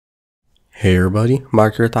Hey everybody,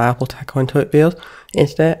 Mark here with the Apple Tech on Toy videos, and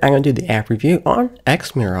today I'm going to do the app review on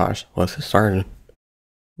X-Mirage. Let's get started.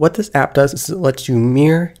 What this app does is it lets you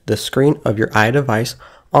mirror the screen of your iDevice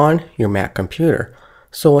on your Mac computer.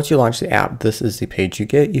 So once you launch the app, this is the page you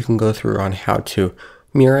get. You can go through on how to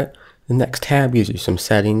mirror it. The next tab gives you some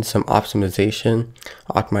settings, some optimization,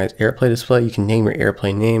 optimized AirPlay display. You can name your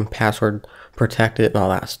AirPlay name, password protect it, and all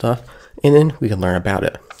that stuff. And then we can learn about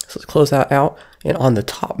it. So let's close that out. And on the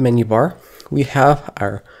top menu bar, we have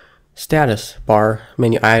our status bar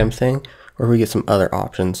menu item thing where we get some other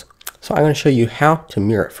options. So I'm going to show you how to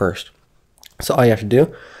mirror it first. So all you have to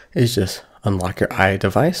do is just unlock your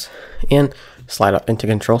iDevice and slide up into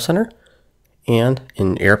Control Center. And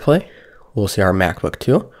in AirPlay, we'll see our MacBook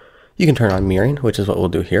too. You can turn on mirroring, which is what we'll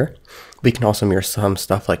do here. We can also mirror some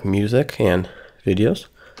stuff like music and videos.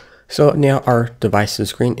 So now our device's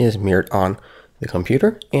screen is mirrored on the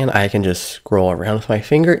computer, and I can just scroll around with my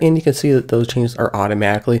finger and you can see that those changes are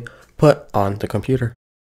automatically put on the computer.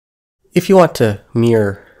 If you want to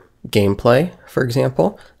mirror gameplay, for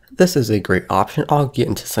example, this is a great option. I'll get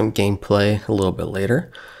into some gameplay a little bit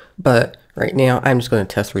later, but right now I'm just going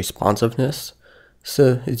to test responsiveness.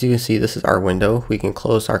 So as you can see, this is our window. We can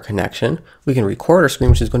close our connection. We can record our screen,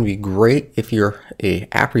 which is going to be great if you're an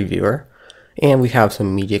app reviewer, and we have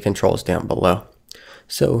some media controls down below.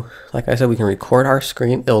 So like I said, we can record our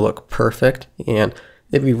screen. It'll look perfect and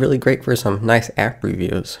it'd be really great for some nice app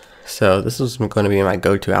reviews. So this is going to be my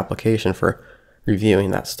go-to application for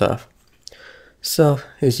reviewing that stuff. So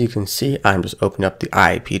as you can see, I'm just opening up the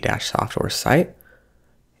IP-software site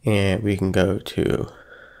and we can go to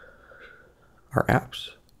our apps.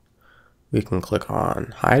 We can click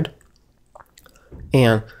on hide.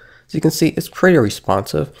 And as you can see, it's pretty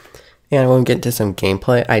responsive. And when we get into some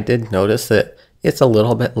gameplay, I did notice that it's a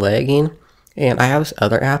little bit lagging, and I have this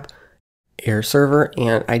other app, Air Server,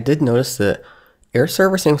 and I did notice that Air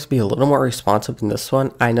Server seems to be a little more responsive than this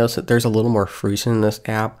one. I noticed that there's a little more freezing in this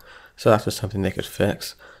app, so that's just something they could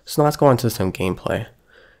fix. So now let's go on to some gameplay.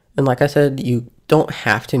 And like I said, you don't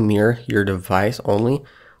have to mirror your device only.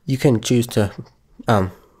 You can choose to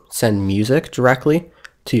send music directly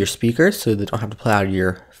to your speakers, so they don't have to play out of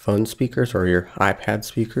your phone speakers or your iPad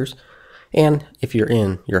speakers. And if you're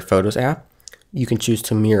in your Photos app, you can choose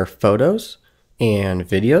to mirror photos and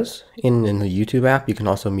videos. In the YouTube app, you can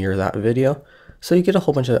also mirror that video. So you get a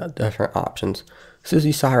whole bunch of different options. So as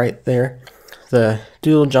you saw right there, the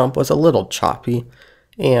dual jump was a little choppy.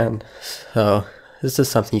 And so this is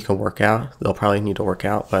something you can work out. They'll probably need to work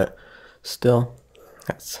out, but still,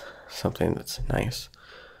 that's something that's nice.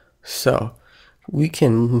 So we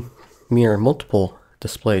can mirror multiple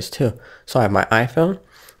displays too. So I have my iPhone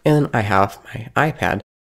and I have my iPad.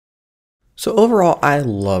 So overall, I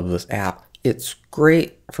love this app. It's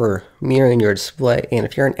great for mirroring your display, and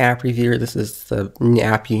if you're an app reviewer, this is the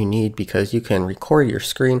app you need because you can record your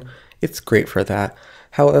screen. It's great for that.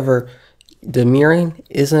 However, the mirroring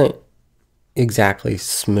isn't exactly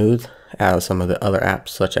smooth as some of the other apps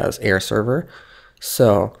such as Air Server.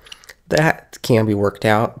 So that can be worked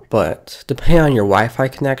out, but depending on your Wi-Fi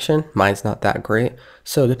connection, mine's not that great.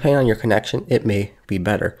 So depending on your connection, it may be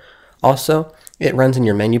better. Also, it runs in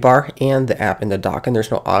your menu bar and the app in the dock, and there's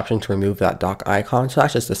no option to remove that dock icon, so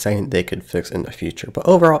that's just a setting they could fix in the future. But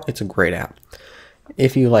overall, it's a great app.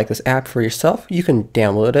 If you like this app for yourself, you can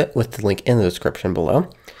download it with the link in the description below.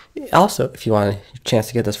 Also, if you want a chance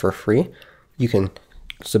to get this for free, you can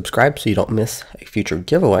subscribe so you don't miss a future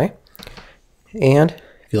giveaway. And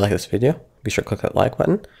if you like this video, be sure to click that like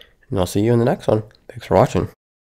button, and I'll see you in the next one. Thanks for watching.